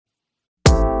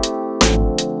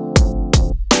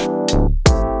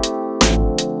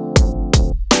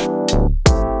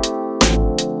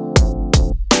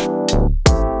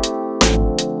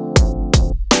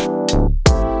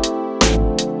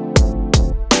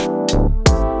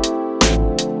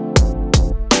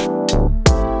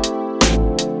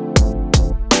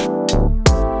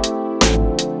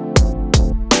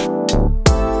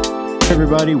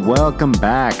Everybody, welcome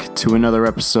back to another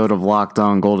episode of Locked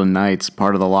On Golden Knights,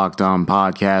 part of the Locked On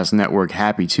Podcast Network.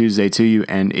 Happy Tuesday to you,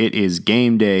 and it is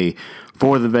game day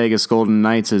for the Vegas Golden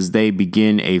Knights as they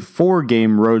begin a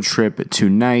 4-game road trip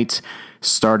tonight,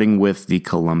 starting with the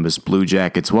Columbus Blue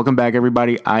Jackets. Welcome back,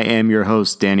 everybody. I am your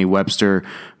host, Danny Webster,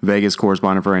 Vegas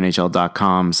correspondent for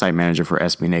NHL.com, site manager for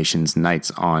SB Nation's Knights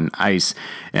on Ice.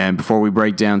 And before we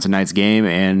break down tonight's game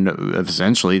and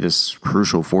essentially this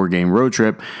crucial 4-game road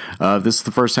trip, if this is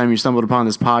the first time you stumbled upon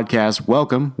this podcast,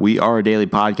 welcome. We are a daily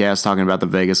podcast talking about the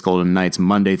Vegas Golden Knights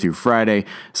Monday through Friday,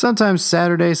 sometimes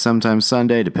Saturday, sometimes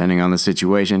Sunday, depending on the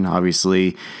situation.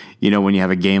 Obviously, you know, when you have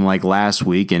a game like last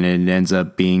week and it ends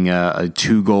up being a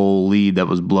 2-goal lead that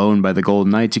was blown by the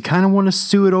Golden Knights, you kind of want to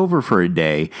stew it over for a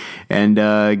day and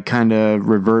kind of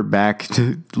revert back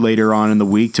to later on in the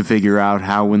week to figure out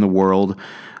how in the world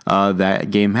that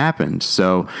game happened.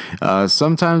 So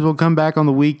sometimes we'll come back on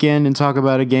the weekend and talk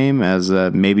about a game, as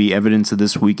maybe evidence of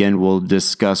this weekend we'll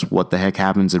discuss what the heck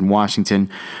happens in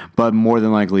Washington. But more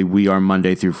than likely, we are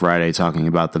Monday through Friday talking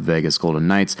about the Vegas Golden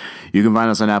Knights. You can find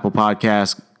us on Apple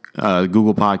Podcasts,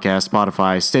 Google Podcast,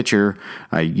 Spotify, Stitcher.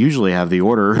 I usually have the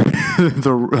order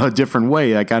a different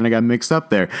way. I kind of got mixed up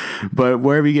there. But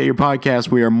wherever you get your podcast,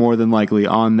 we are more than likely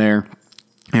on there.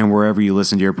 And wherever you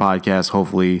listen to your podcast,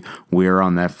 hopefully we are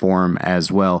on that forum as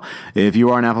well. If you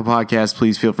are on Apple Podcasts,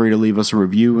 please feel free to leave us a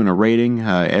review and a rating.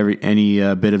 Any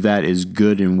bit of that is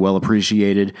good and well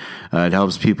appreciated. It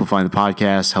helps people find the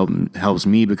podcast, helps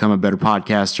me become a better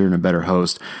podcaster and a better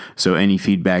host. So any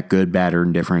feedback, good, bad, or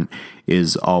indifferent,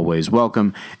 is always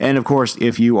welcome. And of course,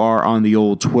 if you are on the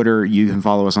old Twitter, you can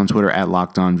follow us on Twitter at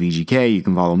LockedOnVGK. You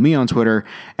can follow me on Twitter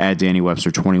at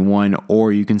DannyWebster21,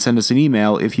 or you can send us an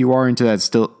email if you are into that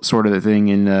still sort of thing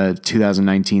in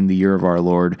 2019, the year of our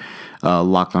Lord,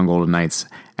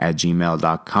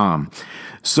 LockedOnGoldenKnights@gmail.com.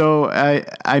 So,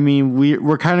 I mean,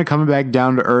 we're kind of coming back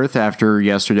down to earth after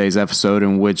yesterday's episode,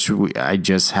 in which I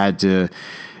just had to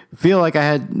feel like I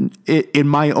had, in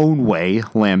my own way,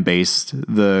 lambasted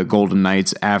the Golden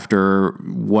Knights after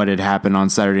what had happened on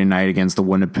Saturday night against the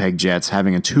Winnipeg Jets,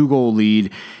 having a 2-goal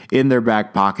lead in their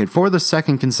back pocket for the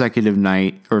second consecutive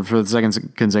night, or for the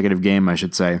second consecutive game, I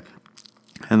should say.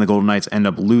 And the Golden Knights end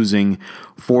up losing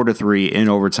 4-3 in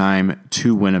overtime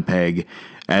to Winnipeg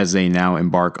as they now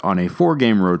embark on a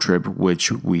 4-game road trip,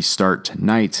 which we start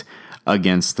tonight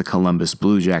against the Columbus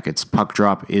Blue Jackets. Puck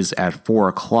drop is at 4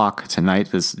 o'clock tonight.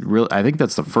 I think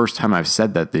that's the first time I've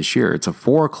said that this year. It's a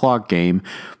 4 o'clock game.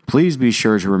 Please be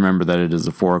sure to remember that it is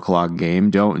a 4 o'clock game.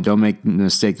 Don't make the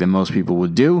mistake that most people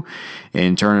would do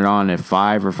and turn it on at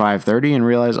 5 or 5:30 and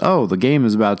realize, oh, the game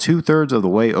is about 2/3 of the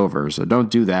way over. So don't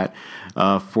do that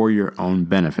for your own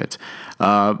benefit.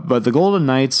 But the Golden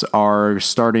Knights are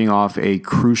starting off a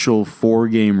crucial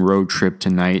 4-game road trip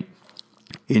tonight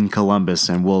in Columbus,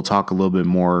 and we'll talk a little bit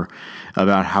more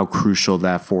about how crucial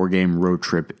that 4-game road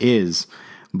trip is.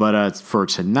 But for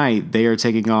tonight, they are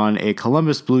taking on a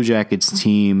Columbus Blue Jackets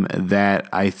team that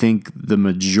I think the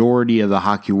majority of the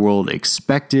hockey world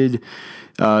expected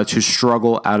to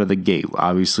struggle out of the gate.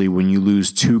 Obviously, when you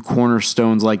lose 2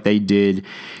 cornerstones like they did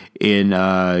in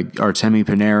Artemi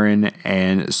Panarin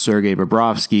and Sergei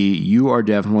Bobrovsky, you are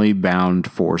definitely bound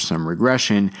for some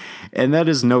regression. And that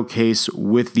is no case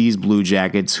with these Blue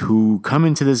Jackets, who come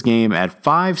into this game at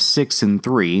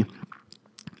 5-6-3,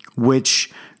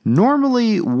 which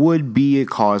normally would be a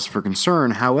cause for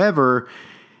concern. However,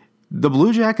 the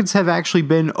Blue Jackets have actually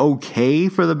been okay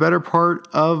for the better part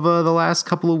of the last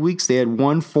couple of weeks. They had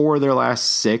won 4 of their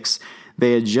last 6.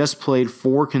 They had just played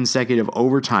 4 consecutive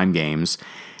overtime games.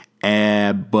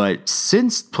 But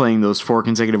since playing those 4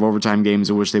 consecutive overtime games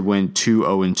in which they went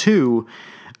 2-0-2,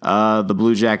 the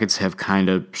Blue Jackets have kind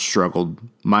of struggled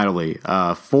mightily.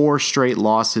 4 straight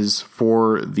losses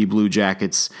for the Blue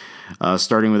Jackets,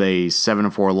 starting with a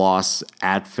 7-4 loss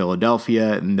at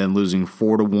Philadelphia, and then losing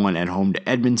 4-1 at home to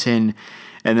Edmonton,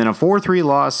 and then a 4-3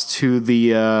 loss to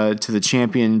the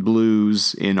champion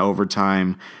Blues in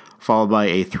overtime, followed by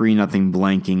a 3-0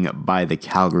 blanking by the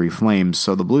Calgary Flames.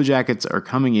 So the Blue Jackets are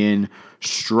coming in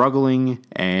struggling,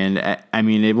 and I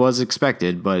mean, it was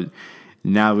expected, but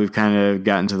now we've kind of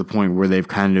gotten to the point where they've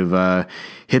kind of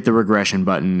hit the regression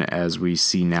button, as we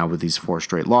see now with these 4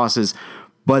 straight losses.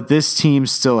 But this team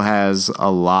still has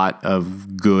a lot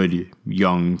of good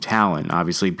young talent.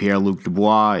 Obviously, Pierre-Luc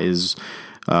Dubois is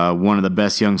one of the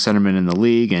best young centermen in the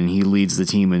league, and he leads the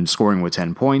team in scoring with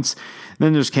 10 points.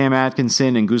 Then there's Cam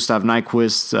Atkinson and Gustav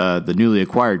Nyquist, the newly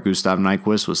acquired Gustav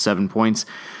Nyquist with 7 points.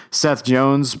 Seth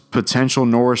Jones, potential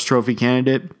Norris Trophy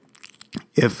candidate,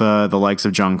 If the likes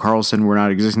of John Carlson were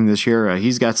not existing this year,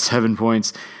 he's got 7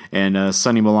 points. And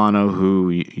Sonny Milano, who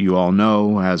you all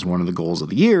know has one of the goals of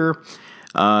the year,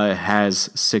 has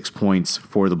 6 points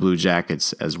for the Blue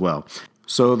Jackets as well.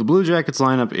 So the Blue Jackets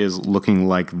lineup is looking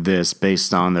like this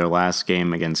based on their last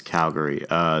game against Calgary.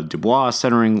 Dubois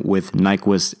centering with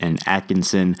Nyquist and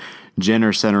Atkinson.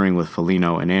 Jenner centering with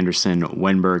Foligno and Anderson.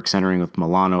 Wenberg centering with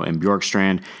Milano and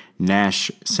Bjorkstrand.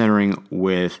 Nash centering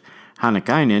with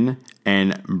Hannikainen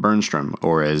and Bernstrom,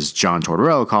 or as John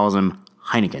Tortorella calls him,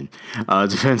 Heineken.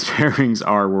 Defense pairings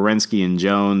are Werenski and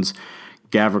Jones,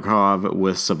 Gavrikov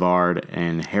with Savard,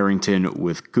 and Harrington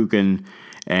with Kukin.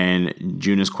 And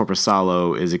Joonas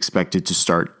Korpisalo is expected to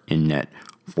start in net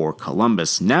for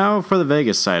Columbus. Now for the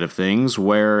Vegas side of things,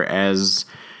 where as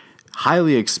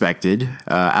highly expected,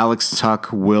 Alex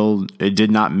Tuch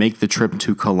did not make the trip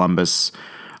to Columbus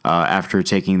after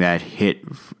taking that hit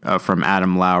from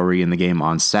Adam Lowry in the game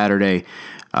on Saturday.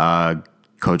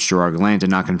 Coach Gerard Gallant did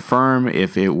not confirm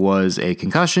if it was a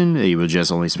concussion. He would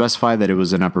just only specify that it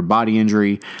was an upper body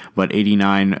injury. But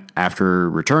 89, after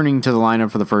returning to the lineup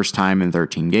for the first time in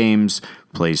 13 games,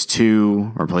 plays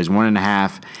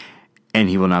 1.5, and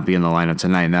he will not be in the lineup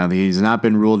tonight. Now, he's not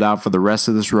been ruled out for the rest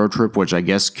of this road trip, which I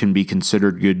guess can be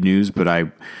considered good news, but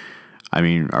I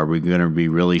mean, are we going to be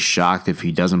really shocked if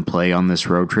he doesn't play on this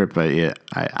road trip?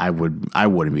 I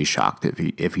wouldn't be shocked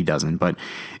if he doesn't. But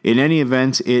in any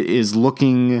event, it is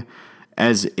looking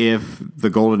as if the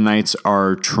Golden Knights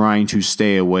are trying to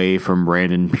stay away from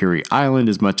Brandon Peary Island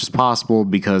as much as possible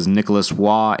because Nicholas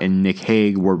Waugh and Nick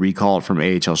Hague were recalled from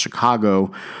AHL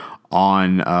Chicago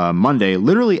on Monday,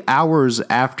 literally hours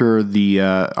after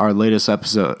our latest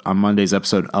episode on Monday's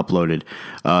episode uploaded.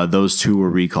 Those two were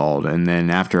recalled, and then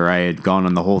after I had gone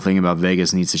on the whole thing about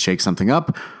Vegas needs to shake something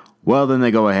up, well, then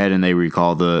they go ahead and they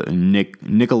recall the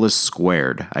Nicholas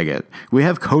Squared. I get we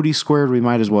have Cody Squared, we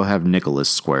might as well have Nicholas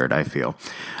Squared. I feel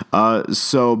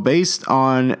so based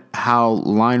on how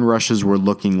line rushes were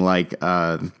looking like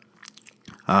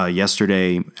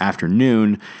yesterday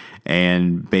afternoon.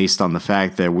 And based on the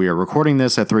fact that we are recording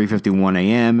this at 3:51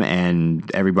 a.m. and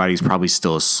everybody's probably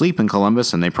still asleep in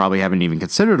Columbus and they probably haven't even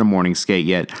considered a morning skate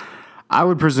yet, I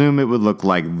would presume it would look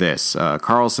like this.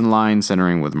 Carlson line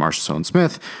centering with Marchessault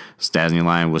Smith. Stastny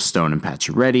line with Stone and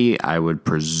Pacioretty. I would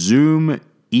presume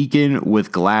Eakin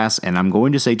with Glass. And I'm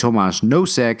going to say Tomas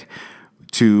Nosek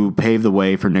to pave the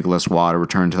way for Nicholas Waugh to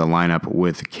return to the lineup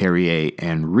with Carrier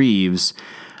and Reeves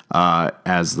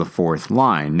as the fourth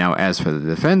line. Now, as for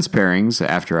the defense pairings,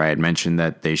 after I had mentioned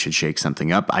that they should shake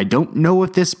something up, I don't know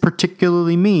if this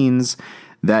particularly means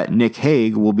that Nick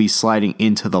Hague will be sliding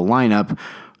into the lineup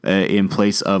in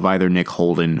place of either Nick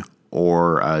Holden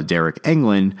or Derek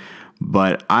Englund,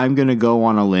 but I'm going to go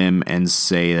on a limb and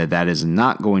say that that is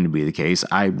not going to be the case.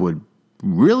 I would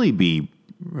really be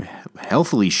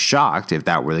healthily shocked if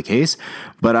that were the case,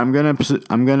 but I'm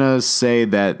gonna say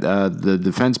that the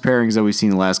defense pairings that we've seen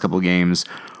the last couple of games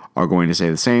are going to stay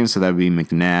the same. So that would be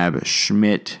McNabb,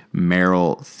 Schmidt,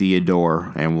 Merrill,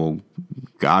 Theodore, and will,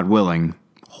 God willing,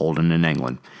 Holden and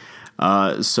Englund.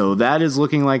 So that is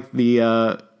looking like the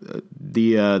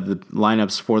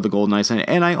lineups for the Golden Knights.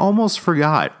 And I almost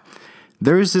forgot,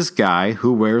 there's this guy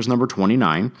who wears number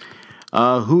 29.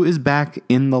 Who is back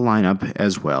in the lineup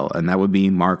as well, and that would be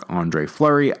Marc-Andre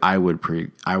Fleury. I would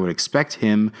expect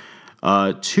him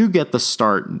to get the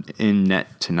start in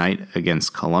net tonight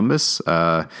against Columbus.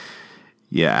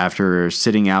 After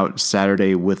sitting out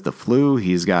Saturday with the flu,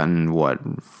 he's gotten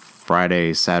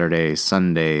Friday, Saturday,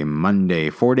 Sunday, Monday,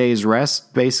 4 days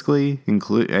rest basically.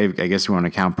 I guess you want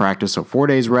to count practice, so 4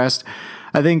 days rest.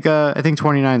 I think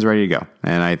 29 is ready to go,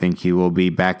 and I think he will be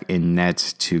back in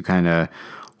net to kind of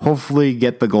hopefully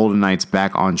get the Golden Knights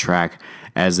back on track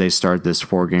as they start this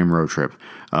 4-game road trip,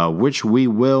 which we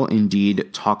will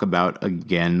indeed talk about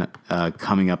again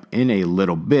coming up in a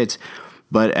little bit.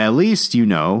 But at least you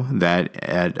know that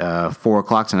at 4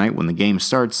 o'clock tonight when the game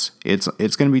starts, it's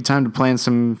going to be time to plan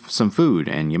some food,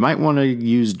 and you might want to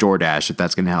use DoorDash if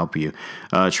that's going to help you.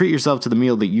 Treat yourself to the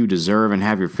meal that you deserve and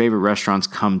have your favorite restaurants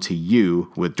come to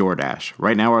you with DoorDash.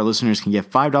 Right now, our listeners can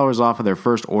get $5 off of their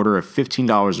first order of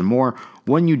 $15 or more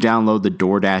when you download the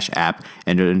DoorDash app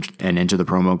and enter the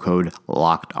promo code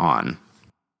LOCKEDON.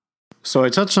 So I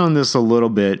touched on this a little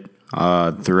bit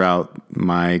throughout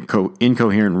my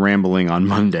incoherent rambling on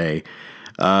Monday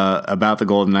about the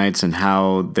Golden Knights and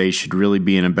how they should really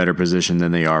be in a better position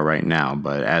than they are right now.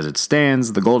 But as it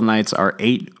stands, the Golden Knights are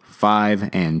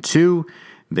 8-5-2.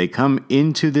 They come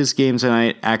into this game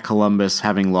tonight at Columbus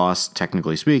having lost,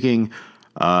 technically speaking,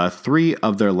 3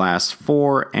 of their last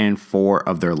 4 and 4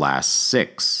 of their last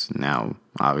 6. Now,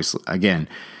 obviously, again,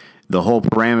 the whole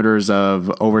parameters of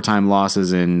overtime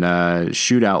losses and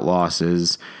shootout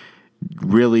losses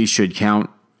really should count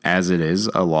as it is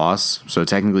a loss. So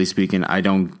technically speaking, I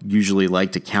don't usually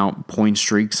like to count point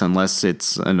streaks unless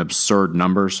it's an absurd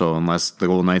number. So unless the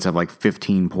Golden Knights have like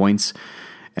 15 points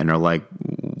and are like,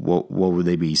 what would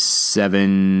they be,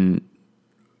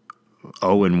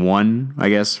 7-0-1, I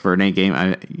guess, for an 8 game.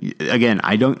 I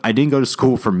didn't go to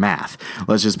school for math.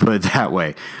 Let's just put it that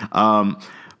way.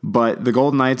 But the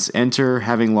Golden Knights enter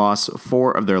having lost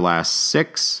 4 of their last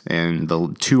 6, and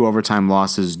the 2 overtime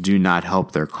losses do not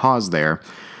help their cause there.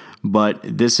 But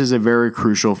this is a very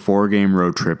crucial 4-game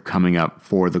road trip coming up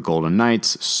for the Golden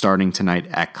Knights, starting tonight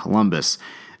at Columbus.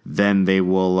 Then they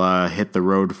will hit the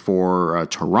road for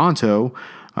Toronto.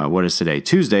 What is today?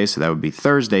 Tuesday, so that would be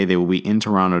Thursday. They will be in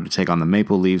Toronto to take on the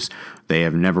Maple Leafs. They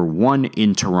have never won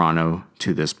in Toronto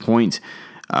to this point.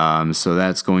 So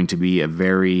that's going to be a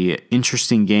very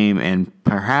interesting game and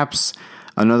perhaps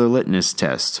another litmus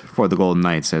test for the Golden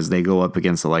Knights as they go up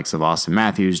against the likes of Austin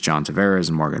Matthews, John Tavares,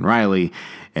 Morgan Riley,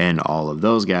 and all of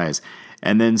those guys.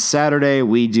 And then Saturday,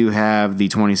 we do have the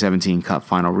 2017 Cup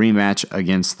Final rematch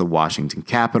against the Washington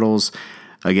Capitals.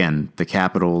 Again, the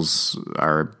Capitals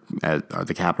are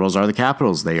the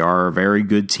Capitals. They are a very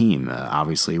good team,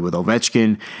 obviously, with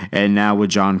Ovechkin and now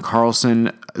with John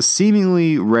Carlson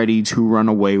seemingly ready to run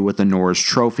away with the Norris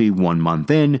Trophy 1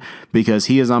 month in because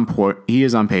he is on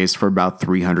pace for about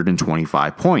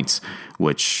 325 points,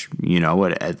 which,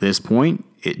 at this point,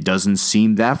 it doesn't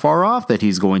seem that far off that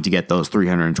he's going to get those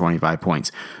 325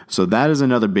 points. So that is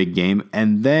another big game.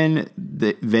 And then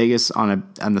Vegas on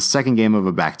the second game of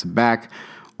a back-to-back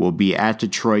will be at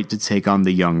Detroit to take on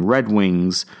the young Red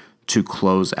Wings to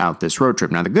close out this road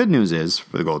trip. Now, the good news is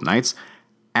for the Golden Knights,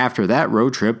 after that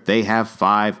road trip, they have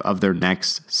 5 of their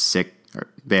next 6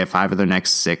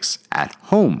 at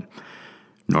home.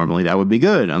 Normally that would be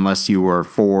good unless you were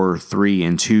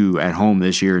 4-3-2 at home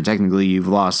this year. And technically you've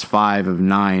lost 5 of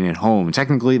 9 at home.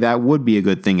 Technically that would be a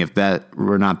good thing if that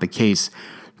were not the case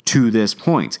to this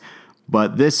point.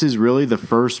 But this is really the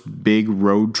first big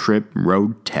road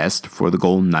test for the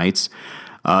Golden Knights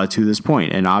to this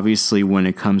point. And obviously when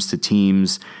it comes to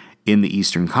teams in the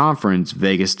Eastern Conference,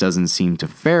 Vegas doesn't seem to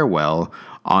fare well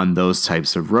on those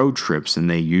types of road trips, and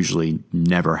they usually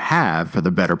never have for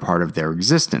the better part of their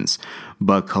existence.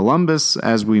 But Columbus,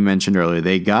 as we mentioned earlier,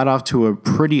 they got off to a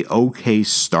pretty okay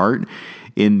start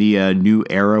in the new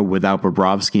era without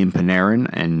Bobrovsky and Panarin,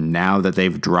 and now that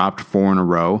they've dropped 4 in a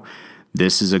row,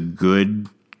 this is a good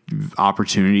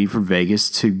opportunity for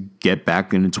Vegas to get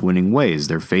back in its winning ways.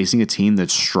 They're facing a team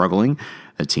that's struggling,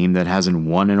 a team that hasn't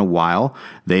won in a while.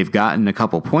 They've gotten a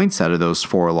couple points out of those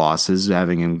 4 losses,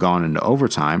 having gone into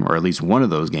overtime, or at least one of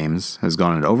those games has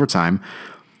gone into overtime.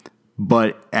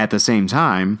 But at the same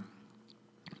time,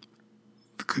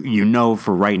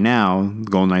 for right now, the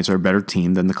Golden Knights are a better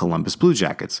team than the Columbus Blue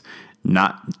Jackets.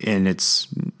 It's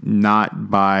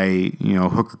not by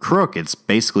hook or crook. It's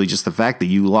basically just the fact that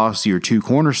you lost your 2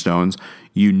 cornerstones.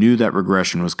 You knew that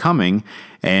regression was coming,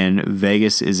 and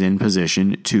Vegas is in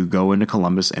position to go into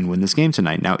Columbus and win this game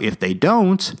tonight. Now, if they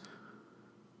don't,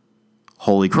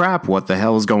 holy crap, what the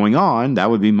hell is going on? That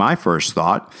would be my first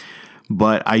thought.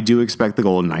 But I do expect the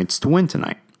Golden Knights to win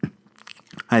tonight.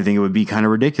 I think it would be kind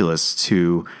of ridiculous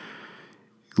to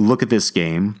look at this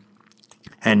game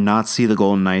and not see the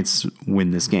Golden Knights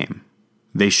win this game.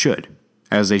 They should,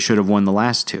 as they should have won the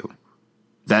last 2.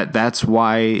 That's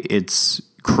why it's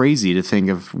crazy to think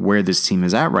of where this team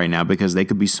is at right now, because they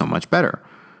could be so much better.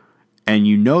 And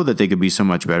you know that they could be so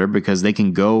much better because they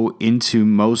can go into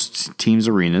most teams'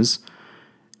 arenas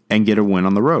and get a win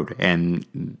on the road.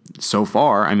 And so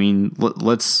far, I mean,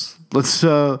 let's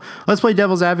play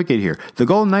devil's advocate here. The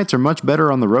Golden Knights are much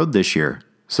better on the road this year,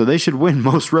 so they should win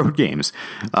most road games.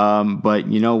 But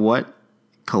you know what?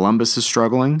 Columbus is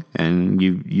struggling, and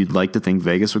you'd like to think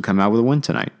Vegas would come out with a win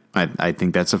tonight. I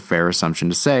think that's a fair assumption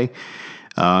to say.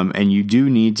 And you do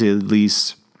need to at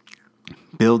least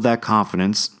build that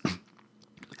confidence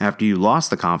after you lost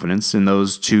the confidence in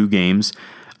those 2 games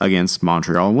against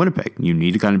Montreal and Winnipeg. You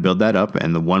need to kind of build that up,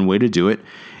 and the one way to do it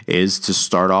is to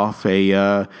start off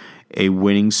a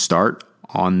winning start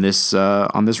on this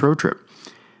road trip.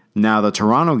 Now, the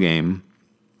Toronto game,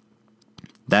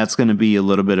 that's going to be a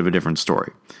little bit of a different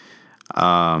story.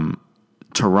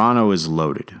 Toronto is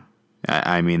loaded.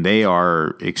 I mean, they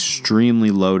are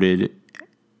extremely loaded,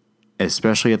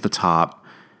 especially at the top.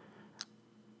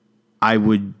 I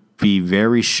would be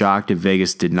very shocked if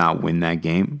Vegas did not win that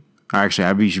game. Or actually,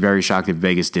 I'd be very shocked if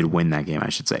Vegas did win that game, I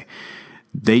should say.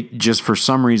 They just, for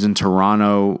some reason,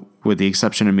 Toronto, with the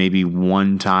exception of maybe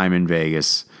one time in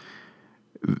Vegas,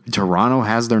 Toronto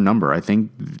has their number. I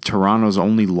think Toronto's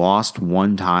only lost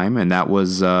one time, and that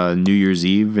was New Year's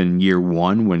Eve in year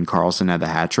one when Karlsson had the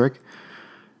hat trick.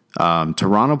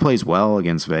 Toronto plays well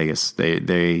against Vegas.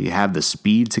 They have the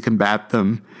speed to combat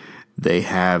them. They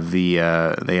have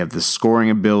the scoring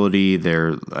ability.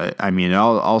 It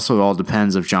all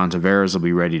depends if John Tavares will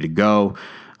be ready to go,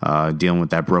 dealing with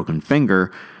that broken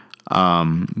finger.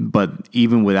 But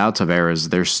even without Tavares,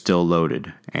 they're still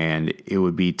loaded. And it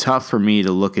would be tough for me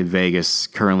to look at Vegas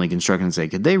currently constructed and say,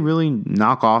 could they really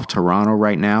knock off Toronto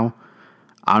right now?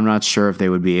 I'm not sure if they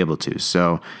would be able to.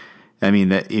 So, I mean,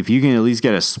 that if you can at least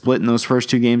get a split in those first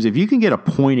two games, if you can get a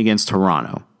point against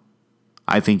Toronto,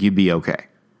 I think you'd be okay.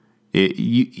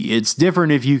 It's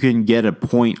different if you can get a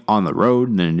point on the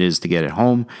road than it is to get it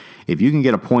home. If you can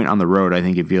get a point on the road, I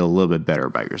think you feel a little bit better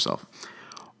about yourself.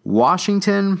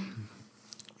 Washington,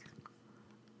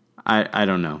 I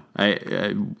don't know.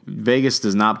 Vegas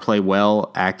does not play well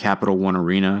at Capital One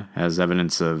Arena, as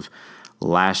evidence of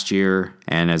last year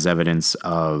and as evidence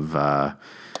of the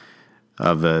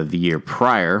year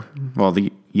prior.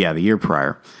 The year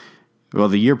prior. Well,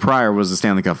 the year prior was the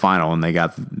Stanley Cup Final, and they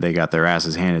got their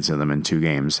asses handed to them in 2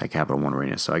 games at Capital One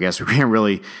Arena. So I guess we can't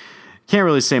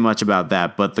really say much about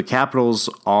that. But the Capitals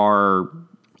are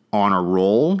on a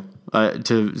roll.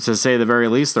 To say the very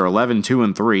least, they're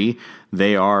 11-2-3.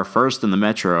 They are first in the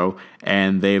Metro,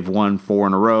 and they've won 4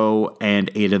 in a row and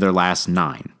 8 of their last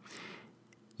 9.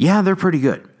 Yeah, they're pretty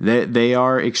good. They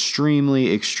are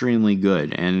extremely, extremely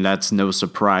good, and that's no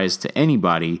surprise to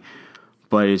anybody.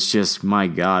 But it's just, my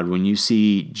God, when you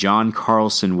see John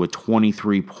Karlsson with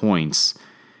 23 points,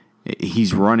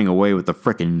 he's running away with the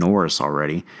frickin' Norris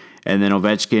already. And then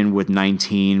Ovechkin with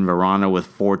 19, Vrana with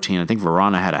 14. I think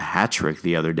Vrana had a hat trick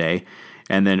the other day.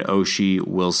 And then Oshie,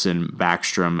 Wilson,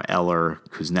 Backstrom, Eller,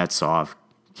 Kuznetsov,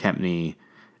 Kempny.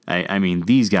 I mean,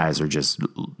 these guys are just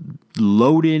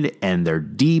loaded and they're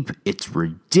deep. It's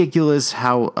ridiculous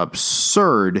how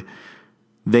absurd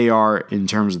they are in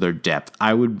terms of their depth.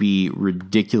 I would be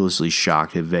ridiculously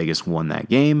shocked if Vegas won that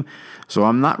game. So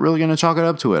I'm not really going to chalk it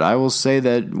up to it. I will say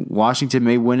that Washington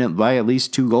may win it by at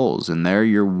least 2 goals, and there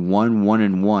you're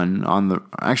 1-1-1 on the.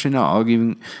 Actually,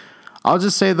 no. I'll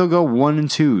just say they'll go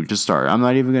 1-2 to start. I'm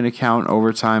not even going to count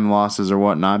overtime losses or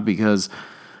whatnot because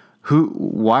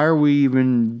why are we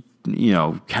even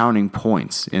counting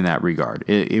points in that regard?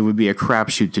 It would be a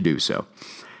crapshoot to do so.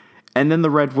 And then the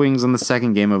Red Wings on the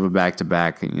second game of a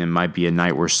back-to-back. It might be a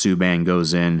night where Subban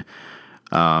goes in.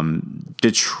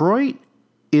 Detroit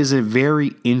is a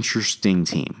very interesting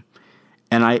team,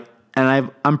 and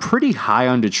I'm pretty high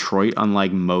on Detroit,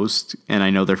 unlike most. And I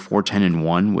know they're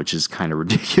 4-10-1, which is kind of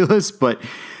ridiculous, but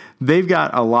they've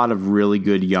got a lot of really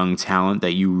good young talent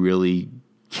that you really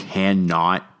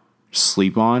cannot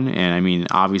sleep on. And I mean,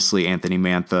 obviously Anthony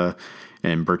Mantha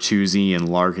and Bertuzzi and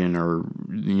Larkin are,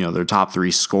 their top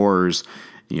 3 scorers.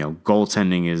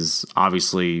 Goaltending is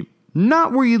obviously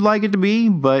not where you'd like it to be,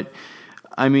 but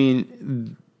I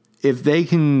mean, if they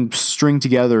can string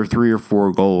together 3 or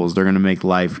 4 goals, they're going to make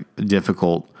life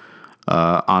difficult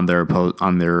on their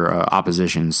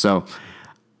opposition. So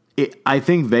I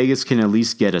think Vegas can at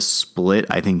least get a split.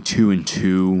 I think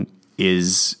 2-2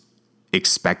 is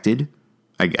expected.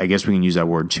 I guess we can use that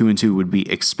word. 2-2 would be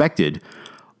expected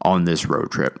on this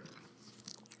road trip.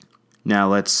 Now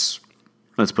let's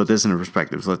put this into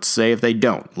perspective. Let's say if they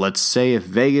don't. Let's say if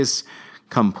Vegas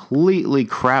completely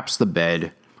craps the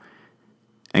bed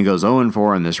and goes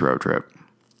 0-4 on this road trip.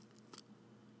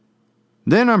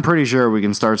 Then I'm pretty sure we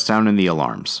can start sounding the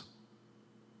alarms.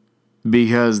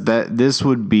 Because this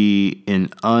would be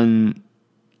an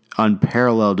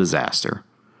unparalleled disaster.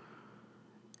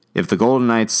 If the Golden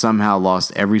Knights somehow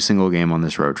lost every single game on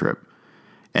this road trip,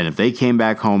 and if they came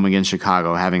back home against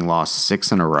Chicago having lost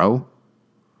 6 in a row,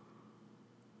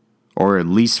 or at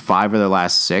least 5 of their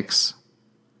last 6,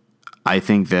 I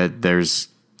think that there's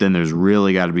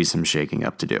really got to be some shaking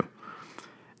up to do.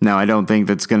 Now, I don't think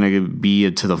that's going to be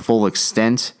to the full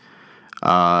extent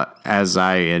as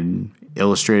I had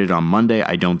illustrated on Monday.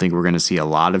 I don't think we're going to see a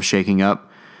lot of shaking up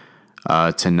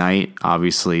tonight.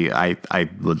 Obviously, I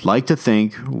would like to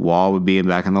think Wall would be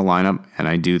back in the lineup, and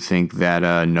I do think that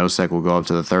Nosek will go up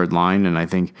to the third line, and I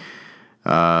think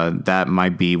that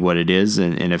might be what it is.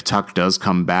 And if Tuck does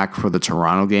come back for the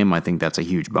Toronto game, I think that's a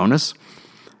huge bonus.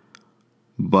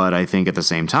 But I think at the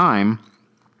same time,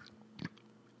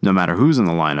 no matter who's in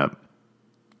the lineup,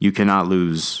 you cannot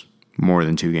lose more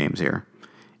than 2 games here.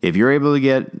 If you're able to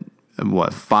get,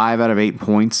 5 out of 8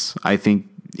 points, I think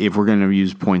if we're going to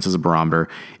use points as a barometer,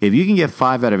 if you can get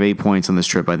 5 out of 8 points on this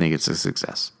trip, I think it's a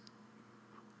success.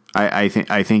 I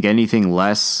think anything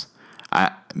less,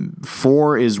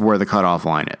 4 is where the cutoff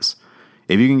line is.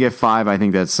 If you can get 5, I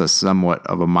think that's a somewhat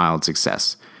of a mild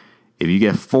success. If you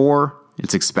get 4,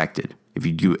 it's expected. If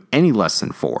you do any less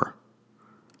than 4,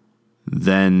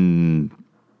 then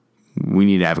we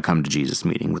need to have a come to Jesus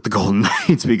meeting with the Golden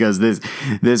Knights, because this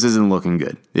isn't looking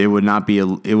good. It would not be a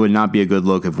good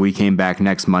look if we came back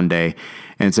next Monday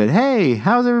and said, "Hey,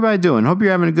 how's everybody doing? Hope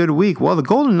you're having a good week." Well, the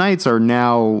Golden Knights are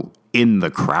now in the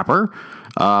crapper.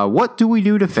 What do we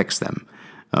do to fix them?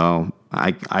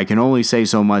 I can only say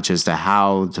so much as to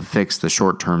how to fix the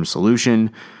short-term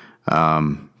solution.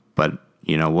 But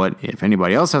you know what? If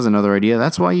anybody else has another idea,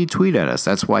 that's why you tweet at us.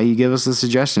 That's why you give us the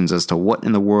suggestions as to what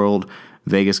in the world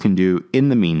Vegas can do in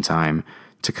the meantime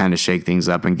to kind of shake things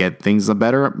up and get things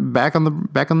better back on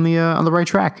the right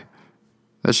track.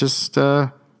 That's just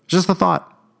a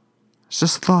thought. It's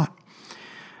just a thought.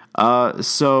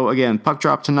 So again, puck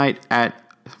drop tonight at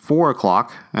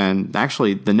 4:00, and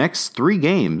actually the next 3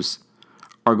 games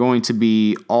are going to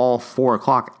be all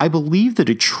 4:00. I believe the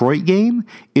Detroit game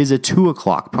is a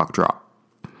 2:00 puck drop.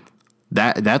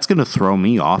 That's going to throw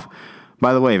me off.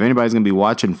 By the way, if anybody's going to be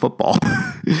watching football,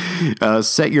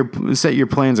 set your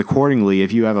plans accordingly.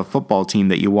 If you have a football team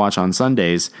that you watch on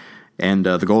Sundays, and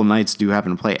the Golden Knights do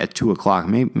happen to play at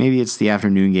 2:00, maybe it's the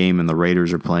afternoon game and the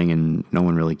Raiders are playing, and no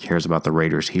one really cares about the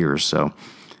Raiders here. So,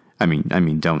 I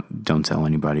mean, don't tell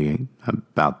anybody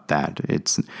about that.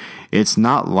 It's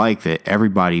not like that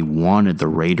everybody wanted the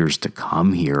Raiders to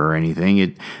come here or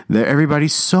anything.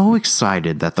 Everybody's so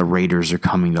excited that the Raiders are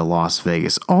coming to Las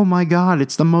Vegas. Oh my God,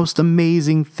 it's the most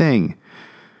amazing thing.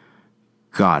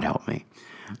 God help me.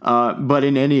 But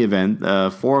in any event,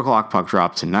 4:00 puck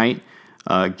drop tonight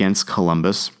against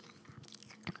Columbus.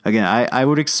 Again, I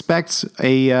would expect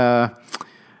a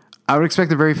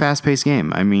very fast-paced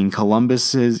game. I mean,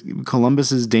 Columbus is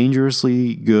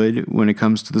dangerously good when it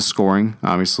comes to the scoring.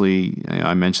 Obviously,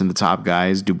 I mentioned the top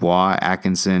guys, Dubois,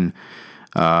 Atkinson.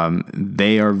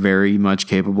 They are very much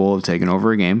capable of taking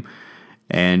over a game.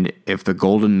 And if the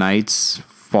Golden Knights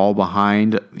fall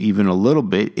behind even a little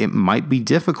bit, it might be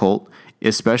difficult,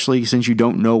 especially since you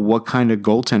don't know what kind of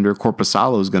goaltender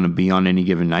Korpisalo is going to be on any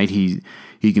given night. He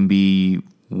can be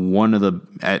one of the,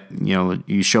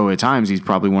 you show at times he's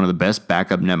probably one of the best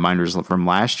backup netminders from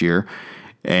last year,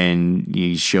 and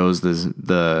he shows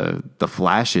the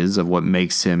flashes of what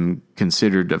makes him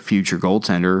considered a future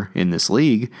goaltender in this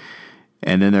league.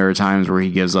 And then there are times where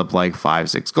he gives up like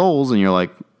 5-6 goals, and you're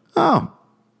like, oh,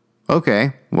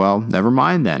 okay, well, never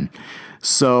mind then.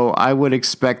 So I would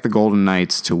expect the Golden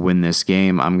Knights to win this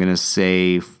game. I'm going to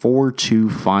say 4-2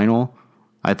 final.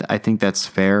 I think that's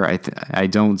fair. I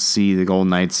don't see the Golden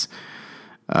Knights.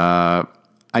 I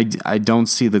don't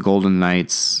see the Golden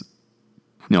Knights,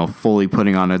 fully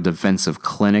putting on a defensive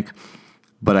clinic,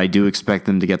 but I do expect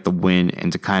them to get the win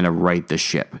and to kind of right the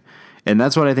ship. And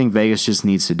that's what I think Vegas just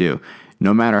needs to do.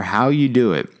 No matter how you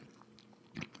do it,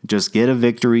 just get a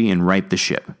victory and right the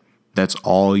ship. That's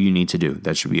all you need to do.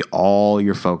 That should be all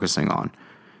you're focusing on,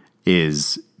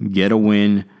 is get a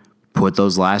win, put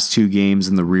those last 2 games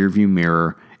in the rearview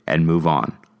mirror, and move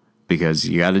on, because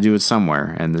you got to do it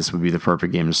somewhere, and this would be the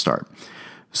perfect game to start.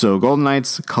 So Golden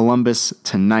Knights, Columbus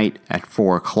tonight at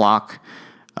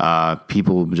 4:00.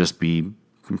 People will just be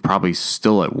probably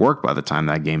still at work by the time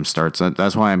that game starts.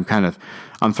 That's why I'm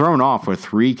thrown off with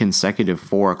 3 consecutive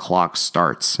 4:00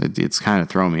 starts. It's kind of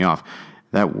throwing me off.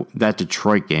 That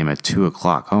Detroit game at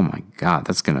 2:00. Oh my God,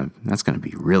 that's gonna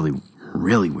be really,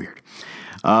 really weird.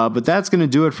 But that's going to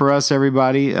do it for us,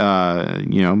 everybody.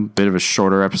 Bit of a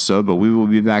shorter episode, but we will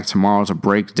be back tomorrow to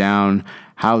break down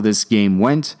how this game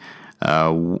went,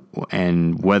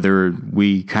 and whether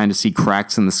we kind of see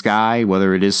cracks in the sky,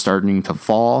 whether it is starting to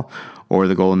fall, or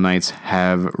the Golden Knights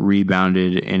have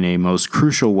rebounded in a most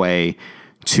crucial way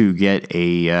to get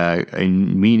a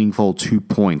meaningful 2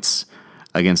 points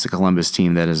against the Columbus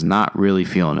team that is not really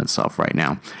feeling itself right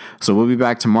now. So we'll be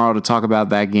back tomorrow to talk about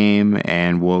that game,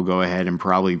 and we'll go ahead and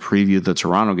probably preview the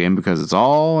Toronto game, because it's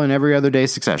all in every other day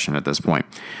succession at this point.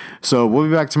 So we'll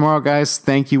be back tomorrow, guys.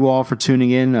 Thank you all for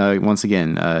tuning in. Once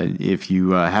again, if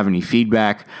you have any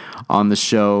feedback on the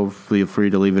show, feel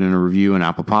free to leave it in a review on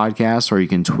Apple Podcasts, or you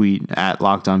can tweet at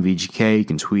LockedOnVGK. You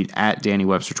can tweet at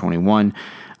DannyWebster21.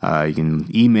 You can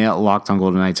email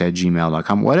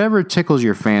lockedongoldenknights@gmail.com. Whatever tickles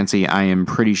your fancy, I am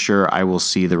pretty sure I will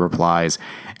see the replies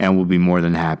and will be more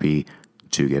than happy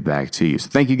to get back to you. So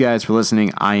thank you guys for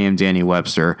listening. I am Danny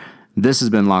Webster. This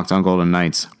has been Locked On Golden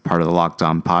Knights, part of the Locked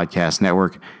On Podcast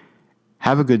Network.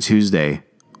 Have a good Tuesday.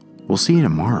 We'll see you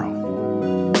tomorrow.